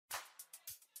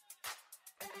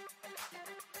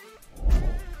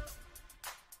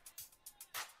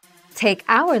Take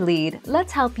our lead,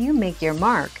 let's help you make your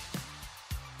mark.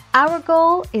 Our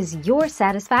goal is your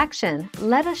satisfaction.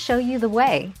 Let us show you the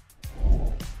way.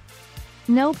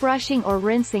 No brushing or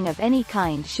rinsing of any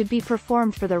kind should be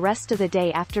performed for the rest of the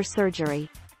day after surgery.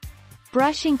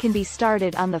 Brushing can be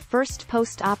started on the first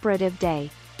post-operative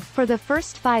day. For the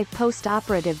first 5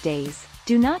 post-operative days,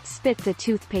 do not spit the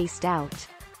toothpaste out.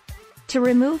 To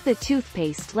remove the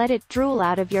toothpaste, let it drool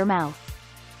out of your mouth.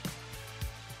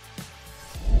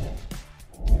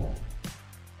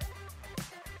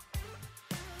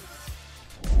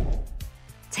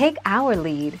 Take our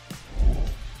lead.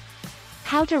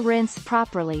 How to rinse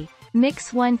properly.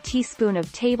 Mix 1 teaspoon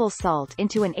of table salt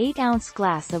into an 8-ounce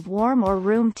glass of warm or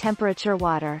room temperature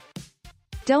water.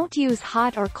 Don't use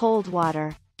hot or cold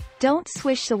water. Don't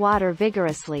swish the water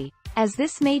vigorously, as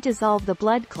this may dissolve the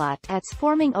blood clot that's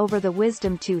forming over the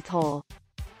wisdom tooth hole.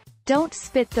 Don't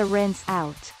spit the rinse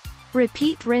out.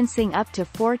 Repeat rinsing up to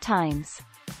 4 times.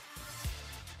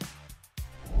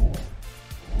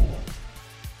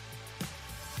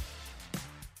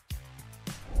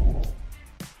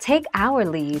 Take our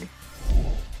lead.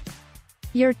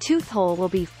 Your tooth hole will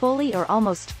be fully or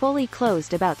almost fully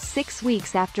closed about 6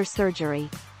 weeks after surgery.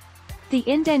 The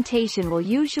indentation will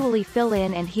usually fill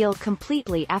in and heal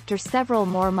completely after several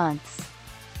more months.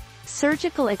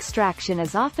 Surgical extraction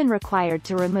is often required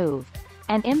to remove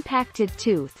an impacted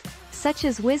tooth, such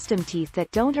as wisdom teeth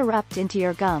that don't erupt into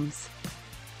your gums.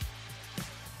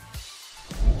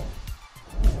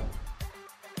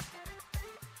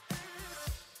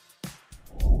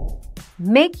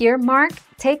 Make your mark,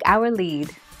 take our lead.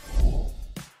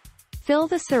 Fill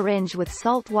the syringe with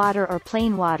salt water or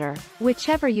plain water,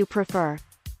 whichever you prefer.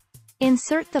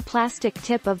 Insert the plastic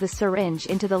tip of the syringe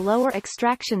into the lower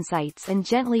extraction sites and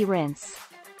gently rinse.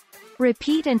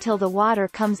 Repeat until the water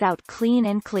comes out clean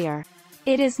and clear.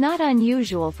 It is not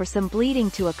unusual for some bleeding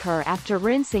to occur after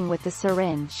rinsing with the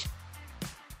syringe.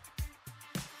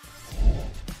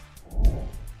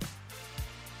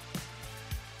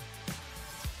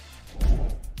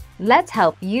 Let's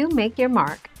help you make your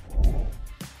mark.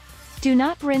 Do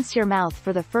not rinse your mouth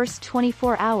for the first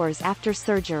 24 hours after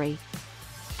surgery.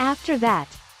 After that,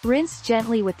 rinse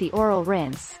gently with the oral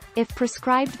rinse, if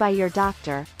prescribed by your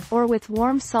doctor, or with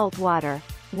warm salt water,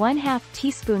 1/2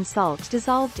 teaspoon salt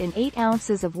dissolved in 8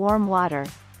 ounces of warm water,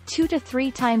 2 to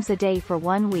 3 times a day for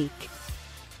 1 week.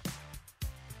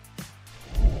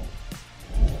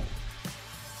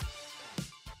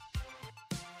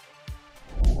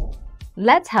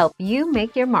 Let's help you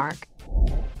make your mark.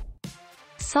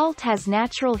 Salt has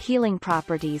natural healing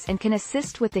properties and can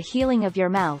assist with the healing of your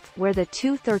mouth where the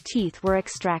tooth or teeth were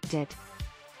extracted.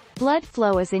 Blood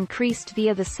flow is increased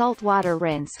via the salt water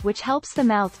rinse, which helps the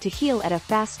mouth to heal at a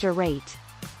faster rate.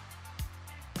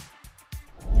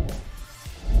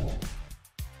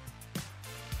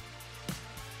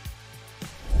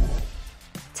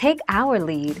 Take our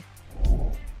lead.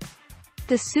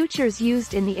 The sutures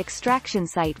used in the extraction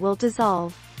site will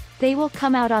dissolve. They will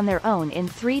come out on their own in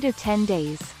 3 to 10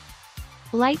 days.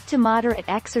 Light to moderate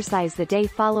exercise the day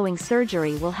following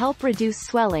surgery will help reduce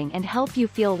swelling and help you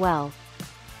feel well.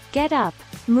 Get up,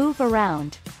 move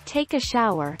around, take a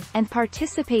shower, and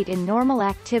participate in normal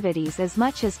activities as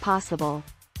much as possible.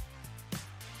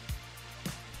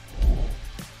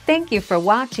 Thank you for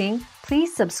watching.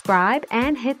 Please subscribe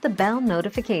and hit the bell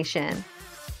notification.